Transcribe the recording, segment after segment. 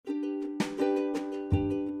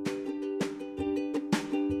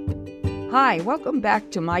Hi, welcome back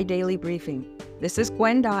to My Daily Briefing. This is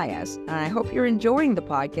Gwen Diaz, and I hope you're enjoying the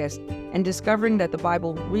podcast and discovering that the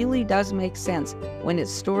Bible really does make sense when its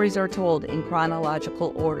stories are told in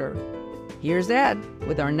chronological order. Here's Ed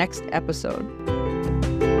with our next episode.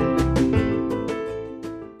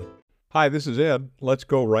 Hi, this is Ed. Let's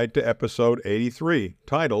go right to episode 83,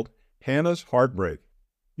 titled Hannah's Heartbreak.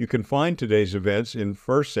 You can find today's events in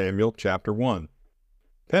 1 Samuel chapter 1.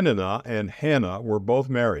 Peninnah and Hannah were both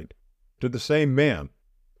married to the same man.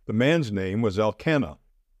 The man's name was Elkanah.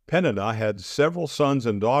 Peninnah had several sons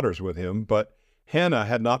and daughters with him, but Hannah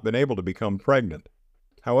had not been able to become pregnant.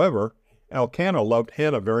 However, Elkanah loved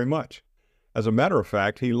Hannah very much. As a matter of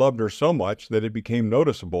fact, he loved her so much that it became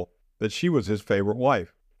noticeable that she was his favorite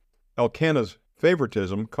wife. Elkanah's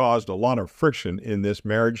favoritism caused a lot of friction in this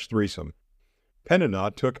marriage threesome.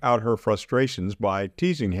 Peninnah took out her frustrations by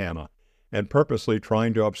teasing Hannah and purposely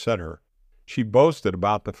trying to upset her. She boasted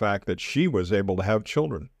about the fact that she was able to have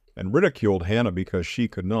children and ridiculed Hannah because she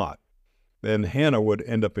could not. Then Hannah would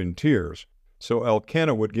end up in tears, so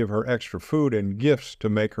Elkanah would give her extra food and gifts to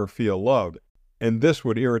make her feel loved, and this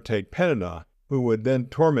would irritate Peninnah, who would then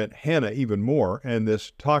torment Hannah even more, and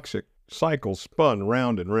this toxic cycle spun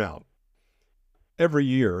round and round. Every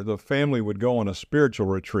year, the family would go on a spiritual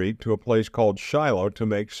retreat to a place called Shiloh to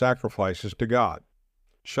make sacrifices to God.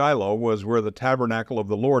 Shiloh was where the tabernacle of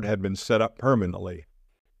the Lord had been set up permanently.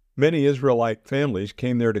 Many Israelite families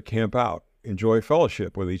came there to camp out, enjoy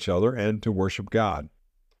fellowship with each other, and to worship God.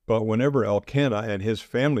 But whenever Elkanah and his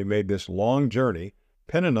family made this long journey,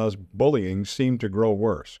 Peninnah's bullying seemed to grow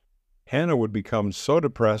worse. Hannah would become so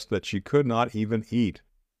depressed that she could not even eat.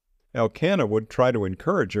 Elkanah would try to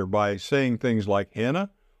encourage her by saying things like,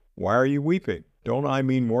 "Hannah, why are you weeping? Don't I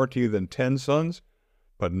mean more to you than 10 sons?"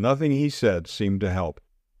 But nothing he said seemed to help.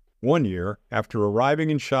 One year, after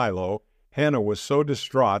arriving in Shiloh, Hannah was so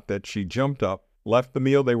distraught that she jumped up, left the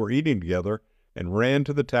meal they were eating together, and ran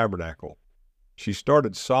to the tabernacle. She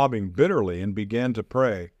started sobbing bitterly and began to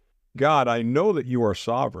pray, "God, I know that you are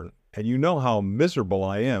sovereign, and you know how miserable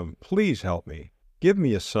I am. Please help me. Give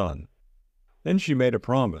me a son." Then she made a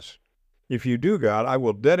promise. "If you do, God, I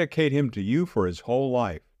will dedicate him to you for his whole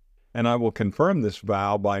life, and I will confirm this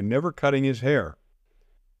vow by never cutting his hair."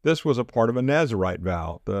 This was a part of a Nazirite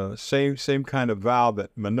vow, the same kind of vow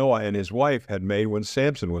that Manoah and his wife had made when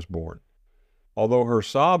Samson was born. Although her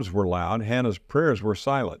sobs were loud, Hannah's prayers were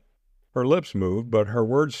silent. Her lips moved, but her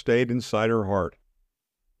words stayed inside her heart.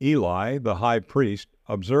 Eli, the high priest,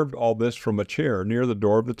 observed all this from a chair near the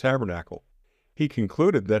door of the tabernacle. He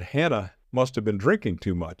concluded that Hannah must have been drinking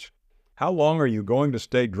too much. "How long are you going to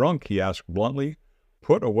stay drunk?" he asked bluntly.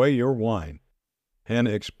 "Put away your wine." Hannah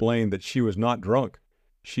explained that she was not drunk.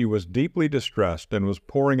 She was deeply distressed and was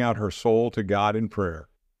pouring out her soul to God in prayer.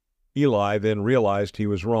 Eli then realized he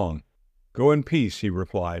was wrong. "Go in peace," he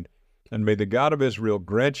replied, "and may the God of Israel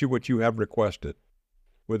grant you what you have requested."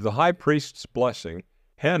 With the high priest's blessing,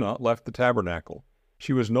 Hannah left the tabernacle.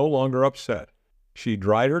 She was no longer upset. She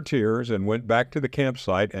dried her tears and went back to the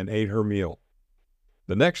campsite and ate her meal.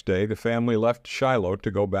 The next day, the family left Shiloh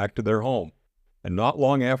to go back to their home, and not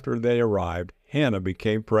long after they arrived, Hannah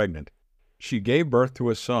became pregnant. She gave birth to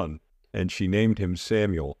a son, and she named him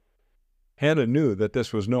Samuel. Hannah knew that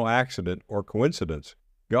this was no accident or coincidence.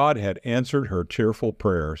 God had answered her tearful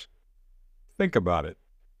prayers. Think about it.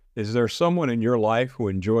 Is there someone in your life who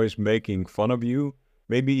enjoys making fun of you,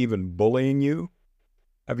 maybe even bullying you?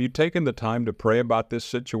 Have you taken the time to pray about this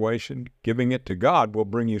situation? Giving it to God will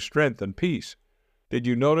bring you strength and peace. Did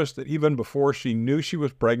you notice that even before she knew she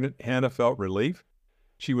was pregnant, Hannah felt relief?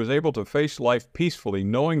 She was able to face life peacefully,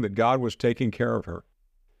 knowing that God was taking care of her.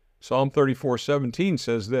 Psalm 34:17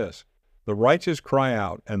 says this, "The righteous cry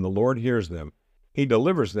out, and the Lord hears them. He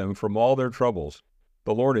delivers them from all their troubles.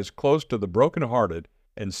 The Lord is close to the brokenhearted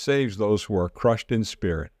and saves those who are crushed in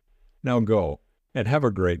spirit." Now go and have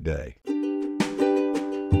a great day.